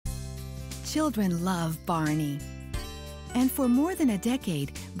Children love Barney. And for more than a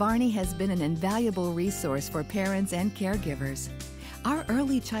decade, Barney has been an invaluable resource for parents and caregivers. Our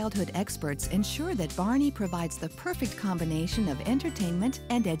early childhood experts ensure that Barney provides the perfect combination of entertainment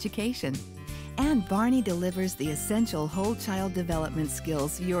and education. And Barney delivers the essential whole child development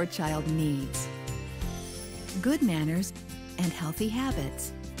skills your child needs. Good manners and healthy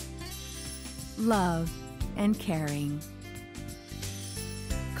habits. Love and caring.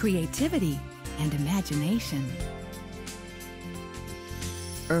 Creativity and imagination.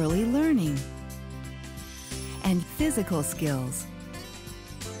 Early learning. And physical skills.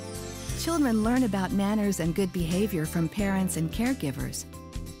 Children learn about manners and good behavior from parents and caregivers.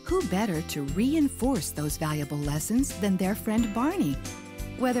 Who better to reinforce those valuable lessons than their friend Barney?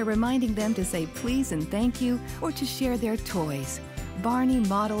 Whether reminding them to say please and thank you or to share their toys, Barney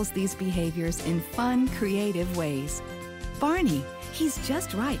models these behaviors in fun, creative ways. Barney, he's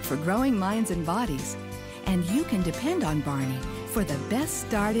just right for growing minds and bodies. And you can depend on Barney for the best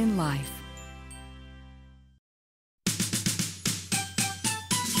start in life.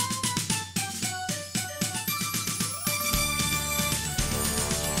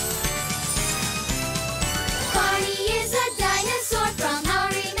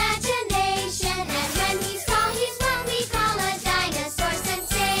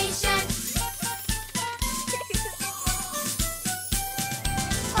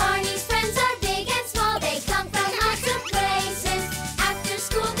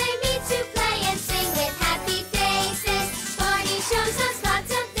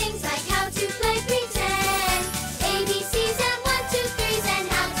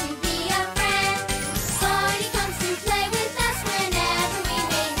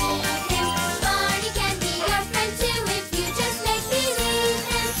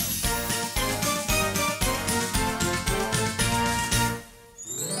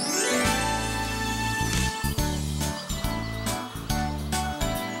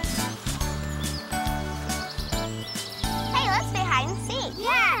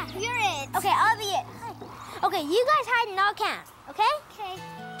 Okay, you guys hide and I'll count, okay? Okay.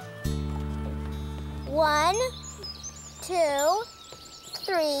 1, 2,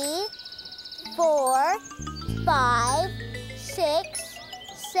 3, 4, 5, 6,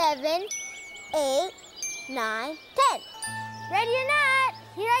 7, 8, 9, 10. Ready or not,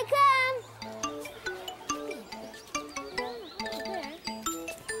 here I come.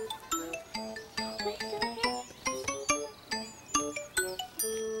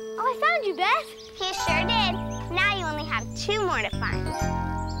 Oh, I found you, Beth. You sure did. Now you only have 2 more to find.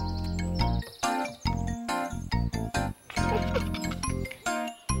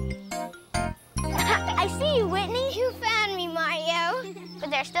 I see you, Whitney. You found me, Mario. But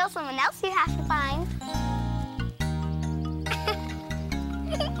there's still someone else you have to find.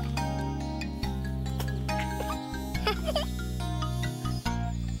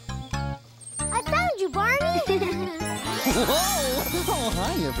 I found you, Barney. Whoa! Oh,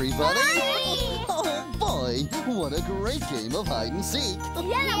 hi, everybody. Barney! Oh, boy, what a great game of hide and seek.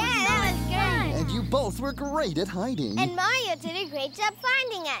 Yeah, that was good. And you both were great at hiding. And Mario did a great job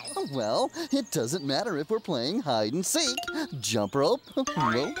finding us. Well, it doesn't matter if we're playing hide and seek, jump rope,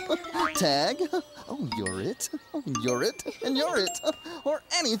 rope, tag, oh, you're it, and you're it, or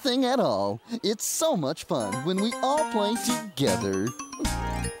anything at all. It's so much fun when we all play together.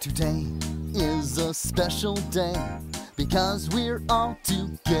 Today is a special day because we're all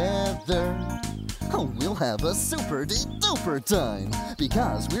together. Oh, we'll have a super-de-duper time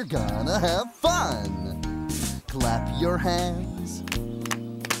because we're gonna have fun. Clap your hands,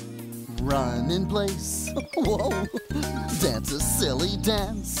 run in place, whoa, dance a silly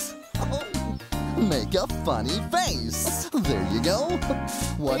dance, oh, make a funny face. There you go.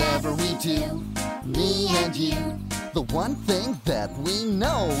 Whatever we do, me and you, the one thing that we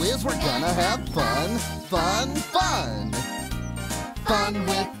know is we're gonna have fun, fun, fun. Fun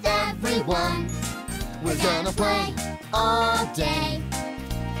with everyone. We're gonna play all day.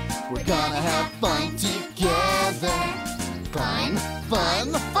 We're gonna have fun together. Fun,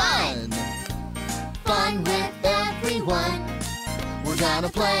 fun, fun. Fun with everyone. We're gonna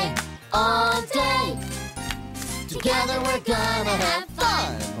play all day. Together we're gonna have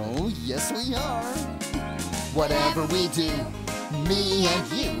fun. Oh, yes we are. Whatever we do, me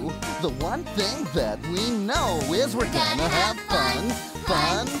and you, the one thing that we know is we're gonna have fun,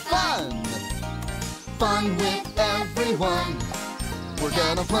 fun, fun. Fun with everyone. We're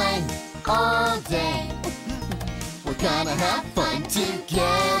gonna play all day. We're gonna have fun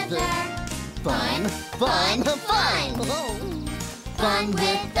together. Fun, fun, fun. Oh. Fun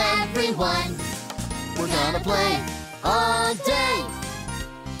with everyone. We're gonna play all day.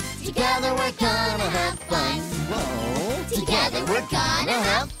 Together we're gonna have fun. Whoa. Together we're gonna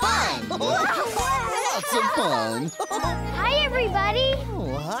have fun. Lots of fun. Hi, everybody.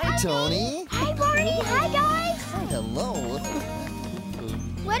 Oh, hi, Tony. Hi, Barney. Hi, guys. Hello.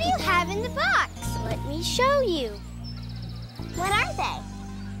 What do you have in the box? Let me show you. What are they?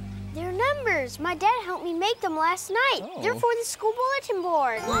 They're numbers. My dad helped me make them last night. Oh. They're for the school bulletin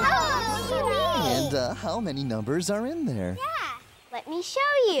board. Oh, And how many numbers are in there? Yeah. Let me show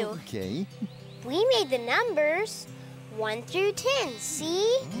you. Okay. We made the numbers 1 through 10.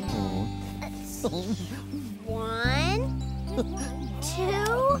 See? Oh. 1, 2,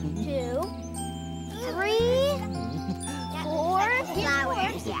 3, 4,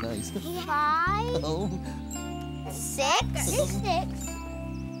 flowers. yeah. Nice. 5, Oh, 6, 7,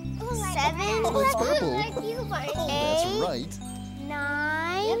 Oh, it's purple. that's 8, right.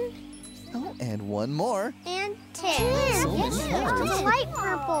 9, Oh, and one more. and 10. So many colors. It's light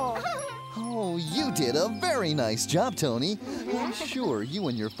purple. Oh, you did a very nice job, Tony. I'm sure you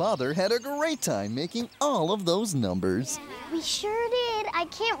and your father had a great time making all of those numbers. We sure did. I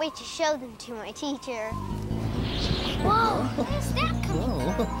can't wait to show them to my teacher. Whoa, where's that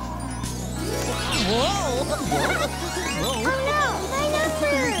coming? Whoa! Whoa! Oh no, my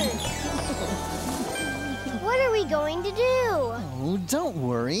numbers! What are we going to do? Oh, don't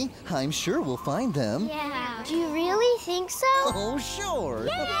worry. I'm sure we'll find them. Yeah. Do you really think so? Oh, sure.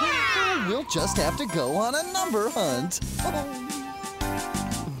 We'll just have to go on a number hunt.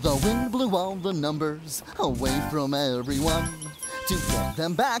 The wind blew all the numbers away from everyone. To get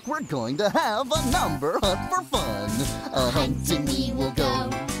them back, we're going to have a number hunt for fun. A hunting we will go.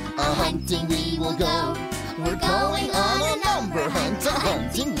 A hunting we will go. We're going on a number hunt. A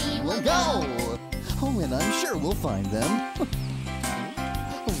hunting we will go. Oh, and I'm sure we'll find them.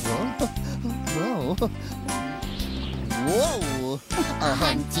 Whoa. Whoa. Whoa! A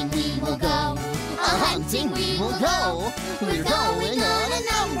hunting we will go. A hunting we will go. We're going on a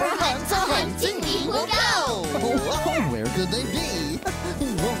number hunt. A hunting we will go. Oh, where could they be?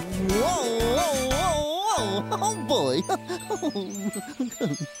 Whoa! Whoa! Whoa! Whoa! Oh boy!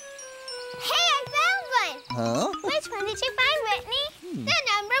 Hey, I found one! Huh? Which one did you find, Whitney? The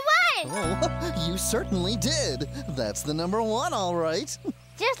number 1! Oh, you certainly did. That's the number 1, all right.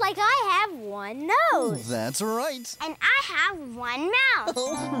 Just like I have one nose. That's right. And I have one mouth.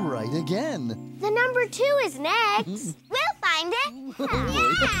 Oh, right again. The number 2 is next. We'll find it.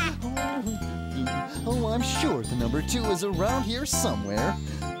 Oh, I'm sure the number 2 is around here somewhere.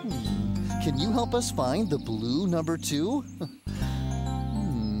 Can you help us find the blue number 2? I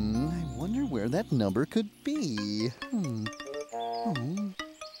wonder where that number could be.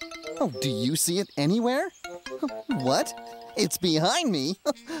 Oh, do you see it anywhere? What? It's behind me.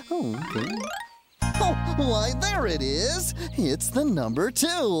 Oh, okay. Oh, why, there it is. It's the number 2.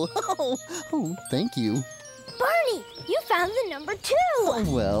 Oh, thank you. Barney, you found the number 2. Oh,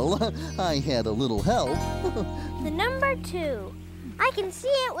 well, I had a little help. The number 2. I can see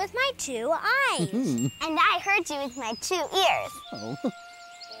it with my 2 eyes. And I heard you with my 2 ears. Oh,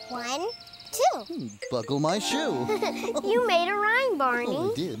 1, 2. buckle my shoe. You made a rhyme, Barney.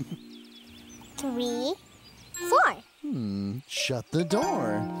 Oh, I did. 3, 4. Shut the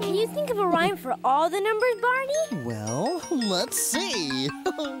door. Can you think of a rhyme for all the numbers, Barney? Well, let's see.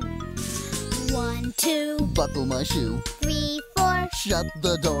 1, 2, Buckle my shoe. 3, 4, Shut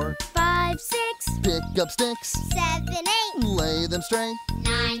the door. 5, 6, Pick up sticks. 7, 8, Lay them straight.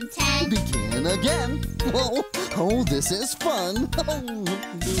 9, 10. Begin again. Oh, this is fun.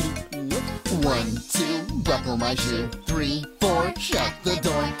 1, 2, buckle my shoe. 3, 4, shut the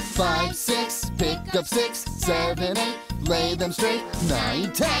door. 5, 6, pick up sticks. 7, 8, lay them straight.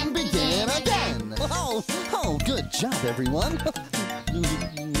 9, 10, begin again. Oh, good job, everyone.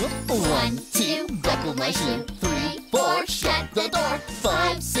 1, 2, buckle my shoe. 3, 4, shut the door.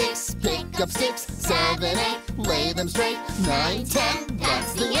 5, 6, pick up sticks. 7, 8, lay them straight. 9, 10,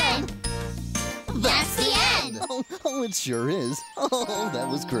 that's the end. That's the end. Oh, it sure is. Oh, that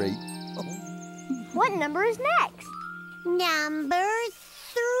was great. What number is next? Number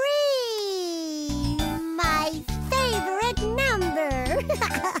 3. My favorite number.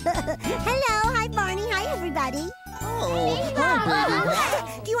 Hello, hi Barney, hi everybody. Oh, hi,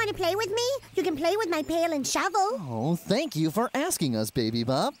 baby. Do you want to play with me? You can play with my pail and shovel. Oh, thank you for asking us, Baby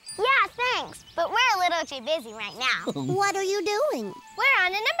Bob. Yeah, thanks. But we're a little too busy right now. What are you doing? We're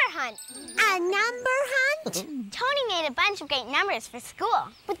on a number hunt. A number hunt? Tony made a bunch of great numbers for school.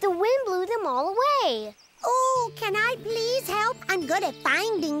 But the wind blew them all away. Oh, can I please help? I'm good at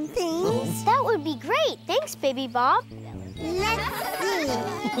finding things. That would be great. Thanks, Baby Bob. Let's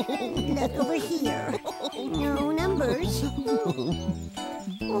see. Look over here. No numbers.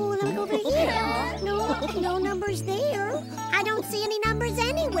 Oh, look over here. No numbers there. I don't see any numbers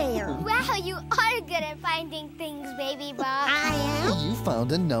anywhere. Wow, you are good at finding things, Baby Bob. I am? You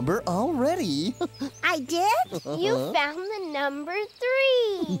found a number already. I did? You found the number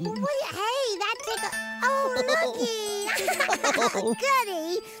 3. Well, hey, that took a... Oh, looky!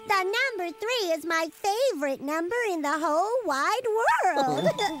 Goody! The number 3 is my favorite number in the whole wide world.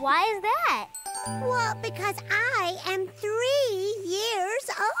 Why is that? Well, because I am 3 years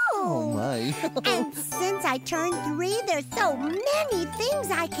Oh, old. my. And since I turned 3, there's so many things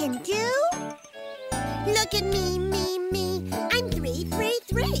I can do. Look at me. I'm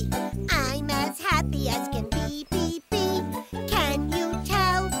 333. I'm as happy as can be. Can you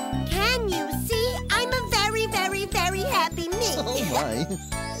tell? Can you see? I'm a very, very, very happy me. Oh, my.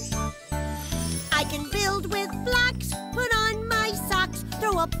 I can build with blocks, put on my socks,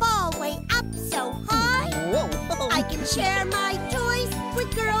 throw a ball way up so high. Whoa. I can share my toys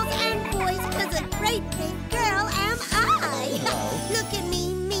with girls and boys, 'cause a great big girl am I. Look at me.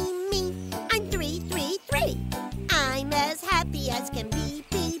 I'm 333. I'm as happy as can be.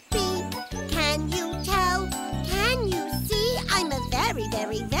 Can you tell? Can you see? I'm a very,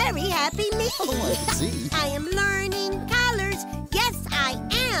 very, very happy me. Oh, I see. I am learning colors. Yes, I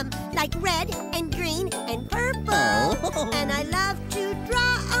am. Like red and green and purple. Oh. And I love to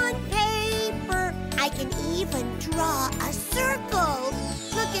draw on paper. I can even draw a circle.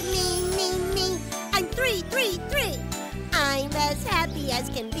 Look at me. I'm 333. I'm as happy as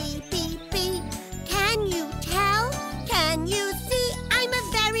can be. Can you tell? Can you see? I'm a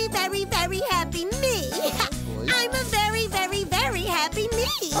very, very, very happy me. I'm a very, very, very happy me.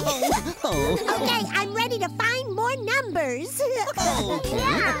 Oh. Okay, I'm ready to find more numbers. Okay.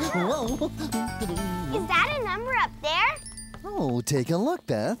 Whoa. Is that a number up there? Oh, take a look,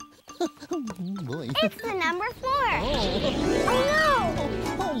 Beth. Boy. It's the number 4.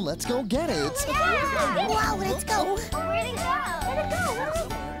 Oh, let's go get it. Yeah. Wow, let's go. Where'd it go?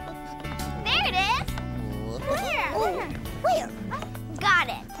 There it is. Where? Where? Got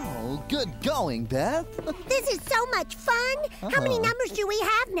it. Oh, good going, Beth. This is so much fun. How many numbers do we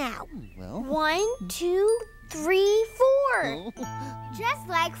have now? Well. 1, 2, 3, 4. Oh. Just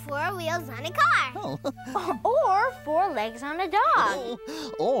like 4 wheels on a car. Oh. Or 4 legs on a dog.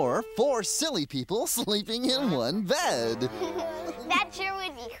 Or 4 silly people sleeping in one bed. That sure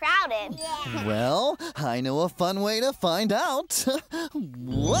would be crowded. Well, I know a fun way to find out.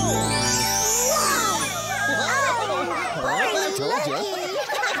 Whoa! I told you.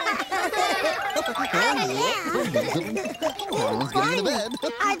 Everyone's getting into bed.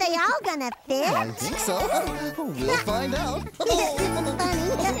 Are they all gonna fit? I think so. We'll find out. Funny.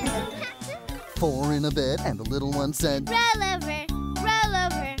 4 in a bed, and the little one said, Roll over, roll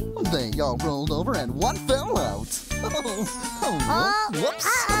over. They all rolled over, and one fell out. Whoops.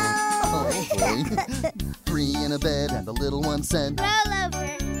 Oh, boy. 3 in a bed, and the little one said, Roll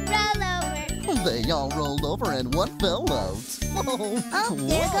over, roll over. They all rolled over, and one fell out. Oh,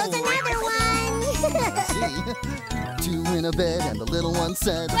 there goes another one. See? 2 in a bed, and the little one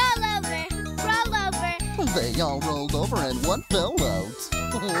said, Roll over, roll over. They all rolled over, and one fell out.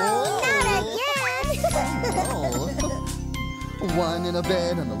 Oh, not again. Oh. 1 in a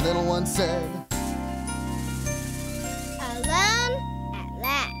bed, and the little one said, Alone at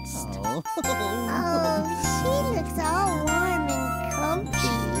last. Oh. Oh, she looks all warm and comfy.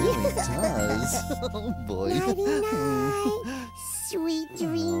 Really does. Oh, boy. Nighty-night. Sweet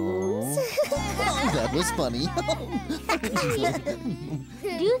dreams. That was funny.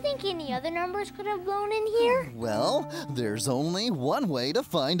 Do you think any other numbers could have blown in here? Well, there's only one way to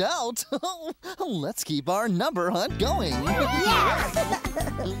find out. Let's keep our number hunt going. Yeah.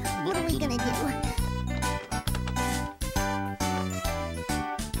 What are we gonna do?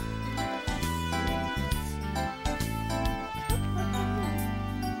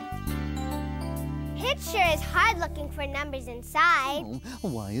 It sure is hard looking for numbers inside. Oh,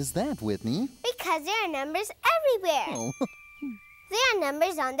 why is that, Whitney? Because there are numbers everywhere. Oh. There are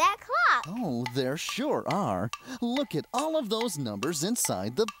numbers on that clock. Oh, there sure are. Look at all of those numbers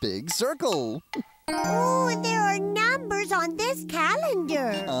inside the big circle. Oh, there are numbers on this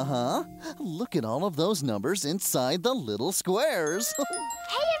calendar. Uh-huh. Look at all of those numbers inside the little squares.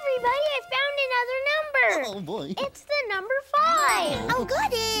 Hey, everybody, I found another number. Oh, boy. It's the number 5. Oh,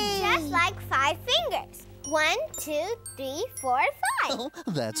 goody. Just like 5 fingers. 1, 2, 3, 4, 5. Oh,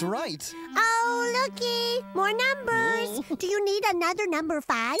 that's right. Oh, looky, more numbers. Do you need another number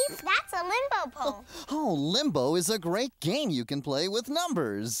 5? That's a limbo pole. Oh, Limbo is a great game you can play with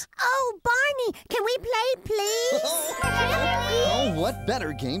numbers. Oh, Barney, can we play, please? Oh, what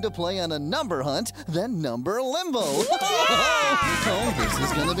better game to play on a number hunt than Number Limbo? Oh, this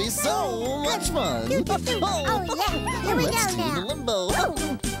is going to be so much fun. Oh, yeah, here we Let's go do now. the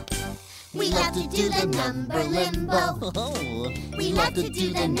Limbo. We love to do the number limbo. Oh, We love to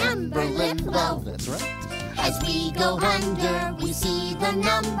do the number limbo. that's right. As we go under, we see the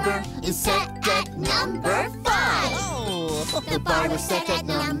number is set at number 5. Oh, The bar was set at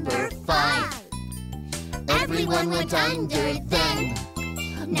number 5. Everyone went under then.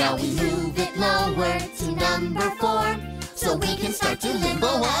 Now we move it lower to number 4, so we can start to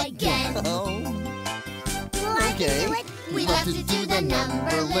limbo again. oh. Okay. We love to do the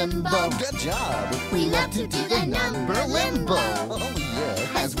number limbo. Good job. We love to do the number limbo. Oh,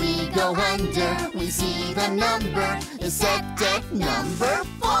 yeah. As we go under, we see the number is set at number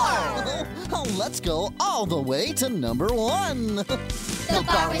 4. Oh, let's go all the way to number 1. The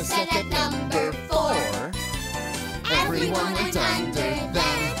bar was set at number 4. Everyone went under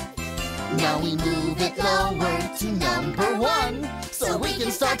then. Now we move it lower to number 1, so we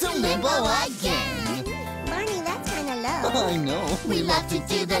can start to limbo again. Barney, that's kind of low. I know. We love to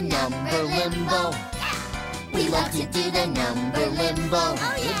do the number limbo. We love to do the number limbo.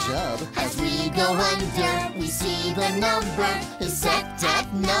 Good job. As we go under, we see the number is set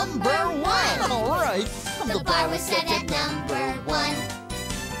at number 1. All right. The bar was set at number 1.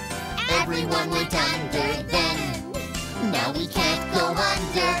 Everyone went under then. Now we can't go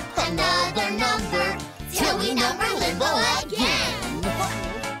under another number till we number limbo again.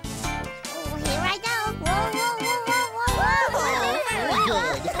 Oh, here I go. Whoa, whoa, whoa, whoa, whoa,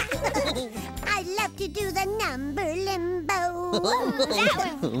 whoa. Good. I love to do the number limbo.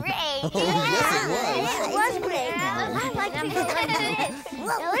 That was great. Yes, it was great. I like to go like this.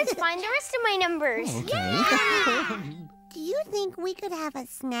 Now let's find the rest of my numbers. Okay. Do you think we could have a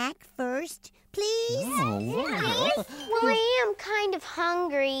snack first, please? Oh, Well, I am kind of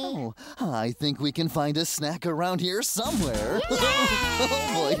hungry. oh, I think we can find a snack around here somewhere. Oh,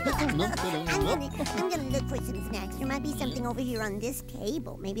 boy. I'm gonna look for some snacks. There might be something over here on this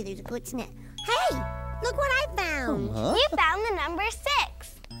table. Maybe there's a good snack. Hey, look what I found. Huh? You found the number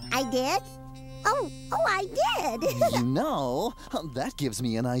 6. I did? Oh, I did. You know, that gives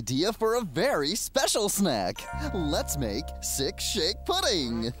me an idea for a very special snack. Let's make 6 shake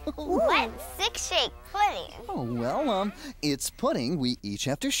pudding. What's 6 shake pudding? Oh, well, it's pudding we each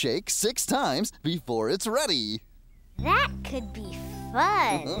have to shake 6 times before it's ready. That could be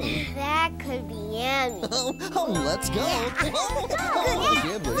fun. That could be yummy. Oh, let's go. Oh,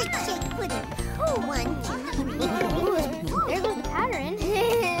 good boy. Quick shake pudding. Oh, 1, 2, 3. Ooh, there goes the powder in.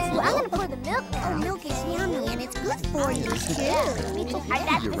 I'm gonna pour the milk Oh, now. milk is yummy and it's good for you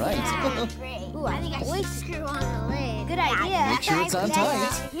too. You're right. Ooh, I think I should screw on the lid. Good idea. Make sure it's on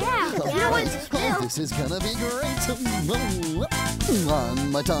tight. Yeah. Now it's Oh, this is gonna be great.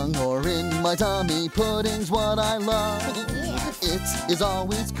 On my tongue or in my tummy, pudding's what I love. It is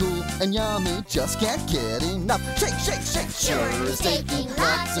always cool and yummy, just can't get enough. Shake, shake, shake. Sure is taking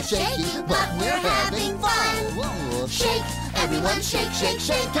lots of shaking, but we're having fun. Whoa. Shake, everyone shake, shake,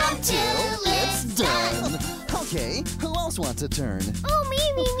 shake until it's done. Okay, who else wants a turn? Oh, me.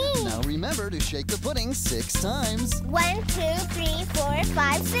 Now remember to shake the pudding 6 times. 1, 2, 3, 4,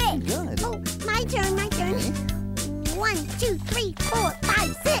 5, 6. Good. Oh, my turn. Okay. 1, 2, 3, 4,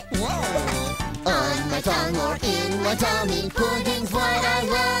 5, 6. Whoa. On my tongue or in my tummy, pudding's what I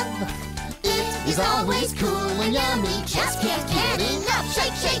love. It is always cool and yummy, just can't get enough.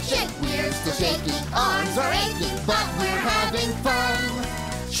 Shake, shake, shake, we're still shaking, arms are aching, but we're having fun.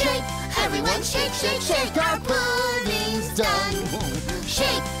 Shake, everyone shake, shake, shake, our pudding's done.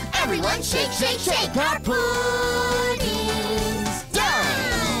 Shake, everyone shake, shake, shake, our pudding's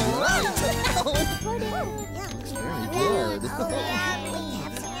done. Right. Very good.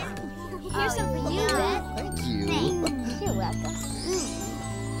 Here's some for you, Beth. Thank you. You're welcome.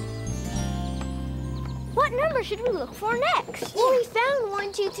 What number should we look for next? Well, we found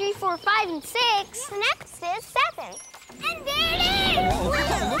 1, 2, 3, 4, 5, and 6. Next is 7. And there it is! Oh,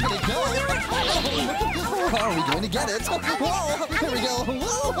 look at it go. Oh, are we going to get it? Whoa, here we go.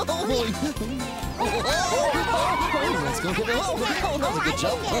 Oh, let's go get it. Oh, that was a good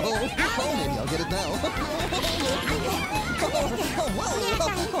jump. Oh, maybe I'll get it now.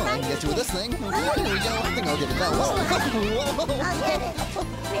 Oh, I can get you with this thing. Here we go. I think I'll get it now. Whoa. I'll get it.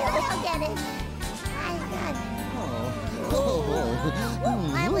 Really, I'll get it. I got it. Oh.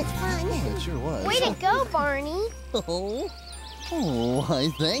 That was fun. It sure was. Way to go, Barney. Oh, why,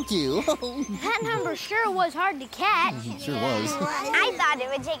 thank you. That number sure was hard to catch. It sure was. I thought it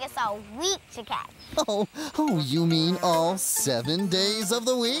would take us a week to catch. Oh, you mean all 7 days of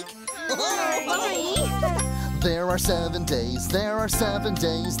the week? There are 7 days, there are 7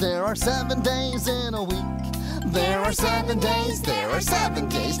 days, there are 7 days in a week. There are 7 days, there are 7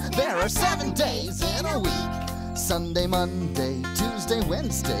 days, there are 7 days in a week. Sunday, Monday, Tuesday,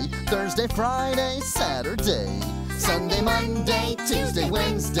 Wednesday, Thursday, Friday, Saturday. Sunday, Monday, Tuesday,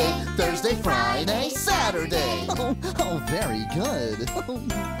 Wednesday, Thursday, Friday, Saturday. Oh, very good.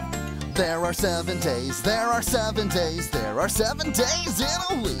 There are 7 days, there are 7 days, there are 7 days in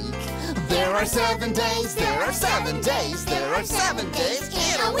a week. There are 7 days, there are 7 days, there are 7 days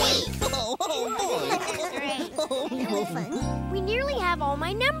in a week. Oh boy. We nearly have all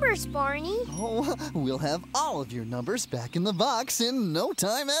my numbers, Barney. Oh, we'll have all of your numbers back in the box in no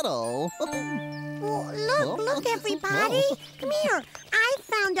time at all. Look, everybody. Come here. I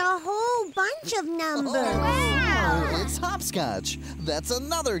found a whole bunch of numbers. Wow! It's hopscotch. That's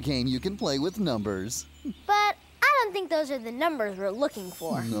another game you can play with numbers. But I don't think those are the numbers we're looking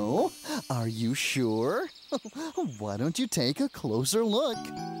for. No? Are you sure? Why don't you take a closer look?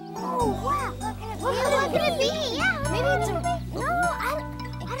 Oh, wow. What could it be? Yeah. Maybe it's a... No, I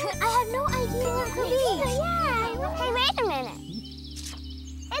have no idea what it could be. Yeah. Hey, wait a minute.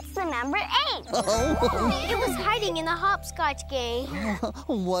 It's the number 8. Oh. It was hiding in the hopscotch game.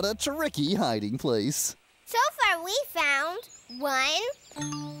 What a tricky hiding place. So far, we found 1,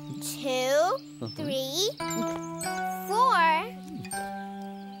 2, 3, 4,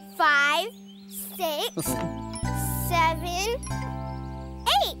 5, 6, 7,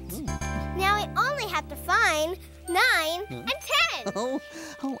 8. Now we only have to find 9 and 10. Oh,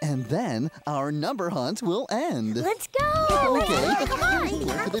 and then our number hunt will end. Let's go. Okay. Come on.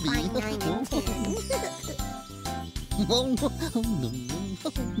 Where could it be? I'll find 9 and 10. Oh,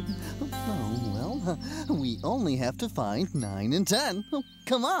 well, we only have to find 9 and 10.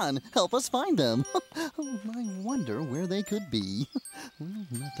 Come on, help us find them. I wonder where they could be. Well,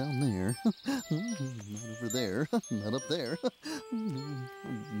 not down there. Not over there. Not up there.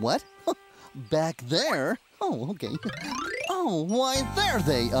 What? Back there? Oh, okay. Oh, why, there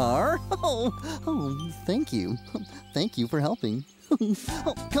they are. Oh, thank you. Thank you for helping.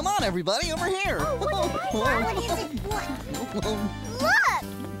 Oh, come on, everybody, over here. What is it? What? Look!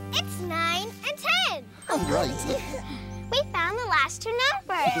 It's 9 and 10. Oh, right. We found the last 2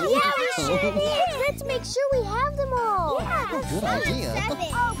 numbers. Yeah, we sure did. Let's make sure we have them all. Yeah. Oh, good idea. 7.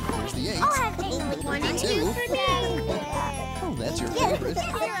 There's the 8. I'll have 8 with 1 and 2 for me. Oh, that's your favorite.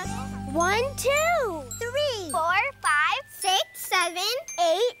 1, 2, 3, 4, 5, 6, 7,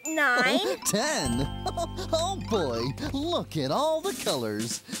 8, 9. 10. Oh, boy. Look at all the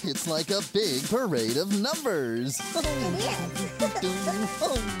colors. It's like a big parade of numbers.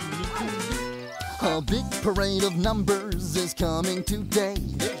 A big parade of numbers is coming today.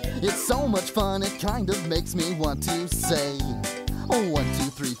 It's so much fun, it kind of makes me want to say 1, 2,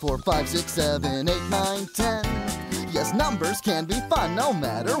 3, 4, 5, 6, 7, 8, 9, 10. Yes, numbers can be fun no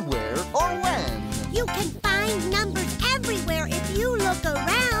matter where or when. You can find numbers everywhere if you look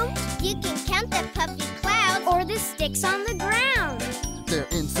around. You can count the puffy clouds or the sticks on the ground. They're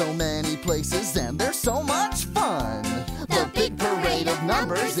in so many places and they're so much fun. The big parade of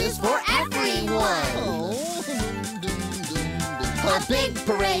numbers is for everyone. A big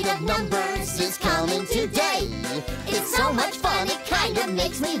parade of numbers is coming today. It's so much fun, it kind of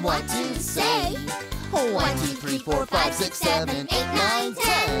makes me want to say 1, 2, 3, 4, 5, 6, 7, 8, 9,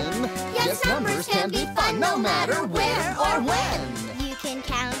 10. Yes, numbers can be fun no matter where or when. You can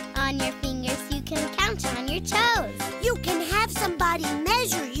count on your fingers, you can count on your toes. You can have somebody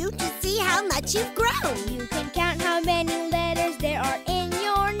measure you to see how much you've grown. You can count how many letters there are in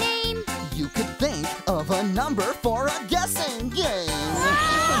your name. You could think of a number for a guessing game.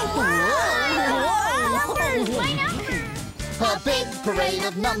 Numbers, my numbers. A big parade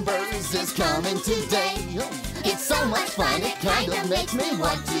of numbers is coming today. It's so much fun, it kind of makes me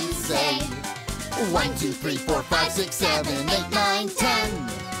want to say 1, 2, 3, 4, 5, 6, 7, 8, 9, 10.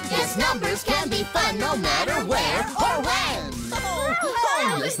 Yes, numbers can be fun no matter where or when.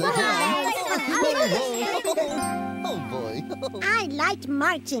 Yes, they can. Oh, boy. I liked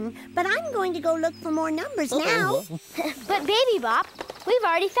marching, but I'm going to go look for more numbers now. But Baby Bop, we've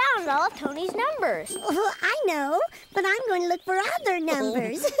already found all of Tony's numbers. I know, but I'm going to look for other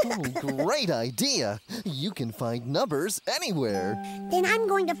numbers. Great idea. You can find numbers anywhere. Then I'm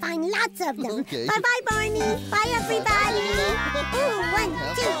going to find lots of them. Okay. Bye-bye, Barney. Bye, everybody. Ooh, 1,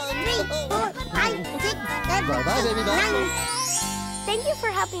 2, 3, 4, 5, 6, 7, Bye-bye, 8, Baby Bop. 9. Thank you for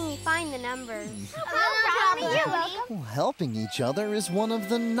helping me find the numbers. You're welcome. Helping each other is one of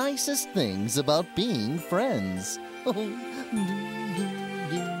the nicest things about being friends.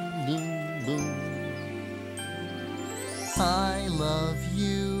 I love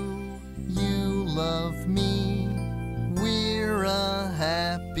you, you love me. We're a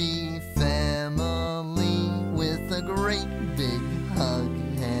happy family with a great big hug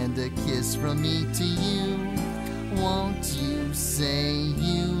and a kiss from me to you. Won't you say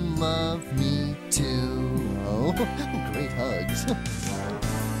you love me too? Oh, great hugs.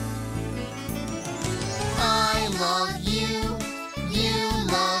 I love you, you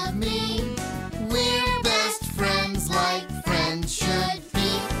love me. We're best friends like friends should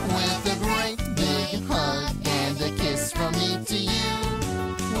be. With a great big hug and a kiss from me to you.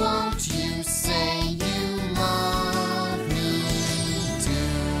 Won't you say you love me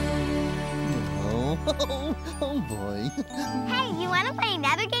too? Oh boy. Hey, you want to play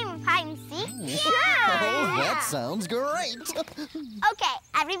another game of hide and seek? Oh, that sounds great. Okay,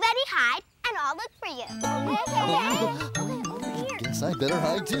 everybody hide, and I'll look for you. Guess I better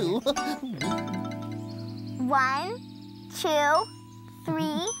hide too. 1, 2,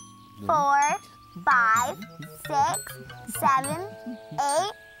 3, 4, 5, 6, 7,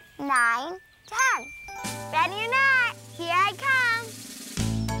 8, 9, 10. Ready or not, here I come.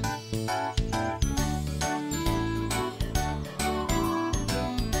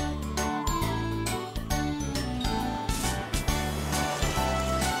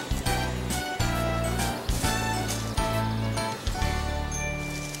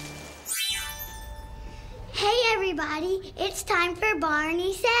 Hey, everybody. It's time for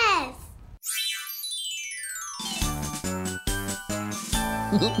Barney Says.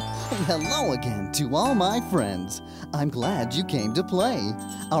 Hello again to all my friends. I'm glad you came to play.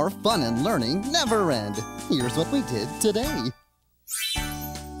 Our fun and learning never end. Here's what we did today.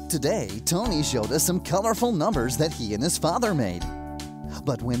 Today, Tony showed us some colorful numbers that he and his father made.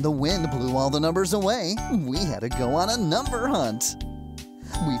 But when the wind blew all the numbers away, we had to go on a number hunt.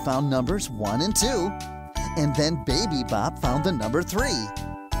 We found numbers 1 and 2, and then Baby Bop found the number 3.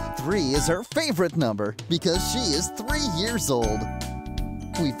 3 is her favorite number because she is 3 years old.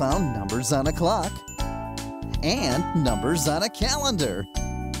 We found numbers on a clock and numbers on a calendar.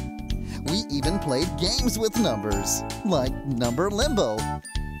 We even played games with numbers, like number Limbo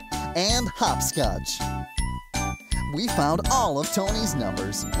and hopscotch. We found all of Tony's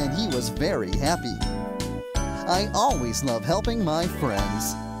numbers, and he was very happy. I always love helping my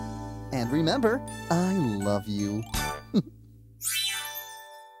friends. And remember, I love you.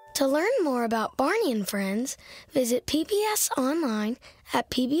 To learn more about Barney and Friends, visit PBS online at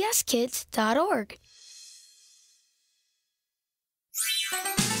pbskids.org.